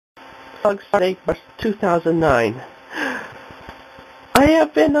August 8th, 2009. I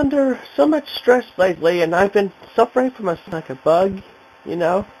have been under so much stress lately, and I've been suffering from a stomach bug, you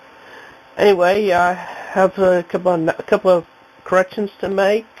know. Anyway, I have a couple of corrections to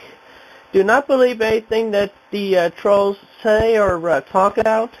make. Do not believe anything that the trolls say or talk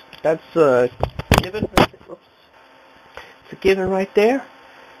about. That's given. It's a given right there.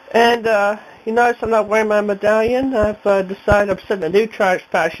 And you notice I'm not wearing my medallion. I've decided I'm setting a new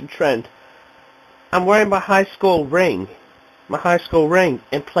fashion trend. I'm wearing my high school ring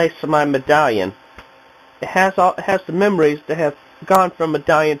in place of my medallion. It has the memories that have gone from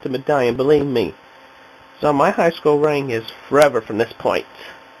medallion to medallion, believe me. So my high school ring is forever from this point.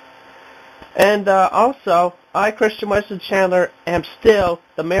 And also, I, Christian Wesley Chandler, am still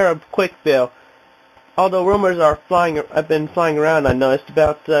the mayor of Quickville. Although rumors have been flying around, I noticed,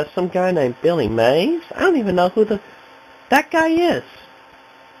 about some guy named Billy Mays. I don't even know who that guy is.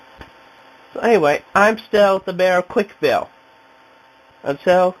 So anyway, I'm still the mayor of Quickville.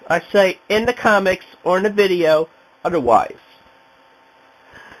 Until I say in the comics or in the video otherwise.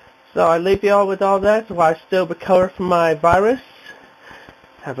 So I leave you all with all that while I still recover from my virus.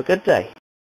 Have a good day.